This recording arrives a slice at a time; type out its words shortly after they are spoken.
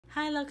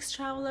Hi Lux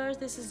Travelers,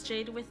 this is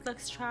Jade with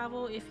Lux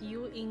Travel. If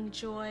you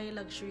enjoy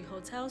luxury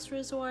hotels,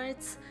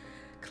 resorts,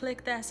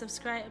 click that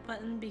subscribe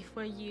button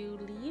before you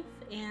leave.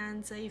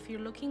 And if you're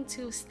looking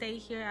to stay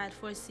here at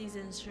Four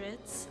Seasons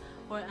Ritz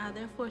or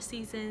other Four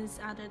Seasons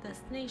other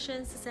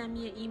destinations, send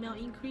me an email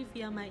inquiry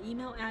via my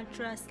email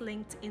address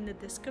linked in the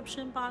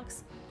description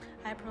box.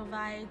 I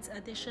provide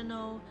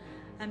additional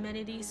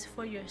amenities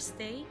for your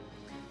stay.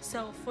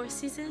 So Four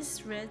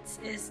Seasons Ritz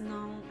is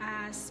known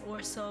as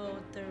also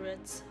the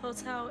Ritz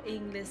Hotel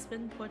in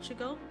Lisbon,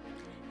 Portugal.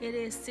 It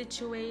is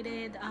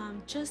situated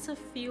just a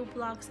few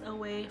blocks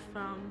away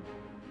from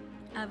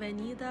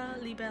Avenida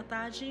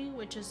Liberdade,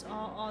 which is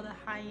all the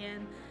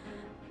high-end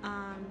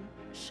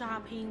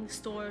shopping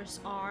stores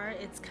are.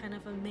 It's kind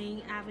of a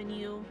main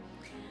avenue.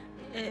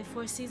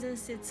 Four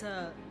Seasons, it's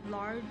a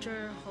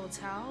larger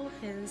hotel,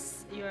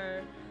 hence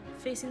you're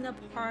facing the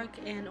park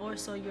and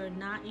also you're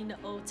not in the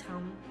old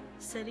town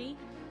city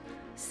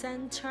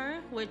center,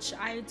 which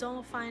I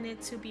don't find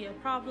it to be a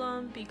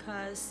problem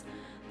because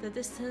the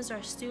distance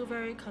are still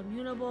very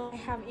commutable. I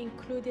have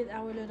included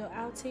our little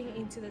outing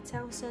into the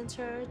town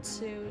center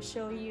to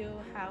show you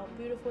how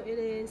beautiful it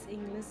is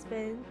in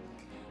Lisbon.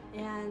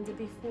 And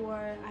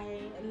before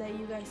I let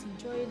you guys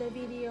enjoy the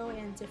video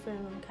and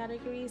different room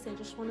categories, I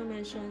just want to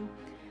mention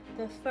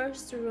the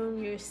first room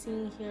you're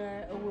seeing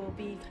here will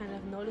be kind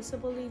of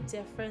noticeably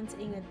different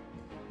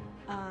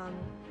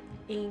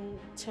in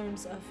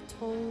terms of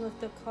tone of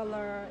the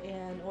color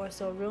and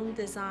also room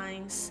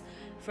designs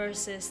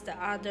versus the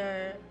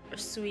other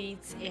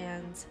suites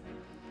and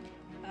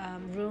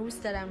rooms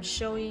that I'm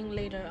showing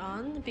later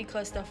on,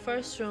 because the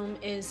first room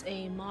is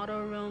a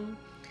model room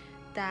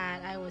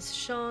that I was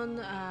shown.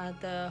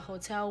 The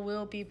hotel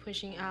will be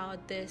pushing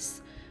out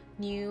this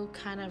new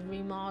kind of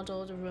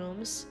remodeled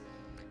rooms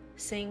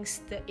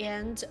since the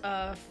end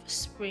of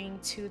spring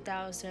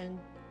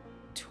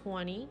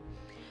 2020.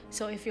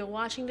 So if you're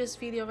watching this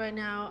video right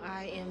now,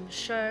 I am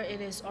sure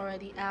it is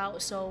already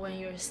out. So when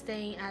you're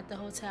staying at the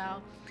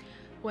hotel,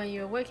 when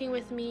you're working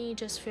with me,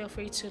 just feel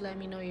free to let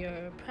me know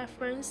your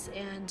preference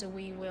and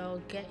we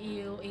will get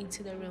you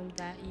into the room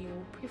that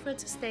you prefer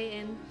to stay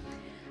in.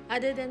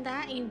 Other than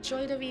that,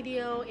 enjoy the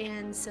video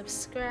and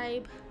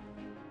subscribe.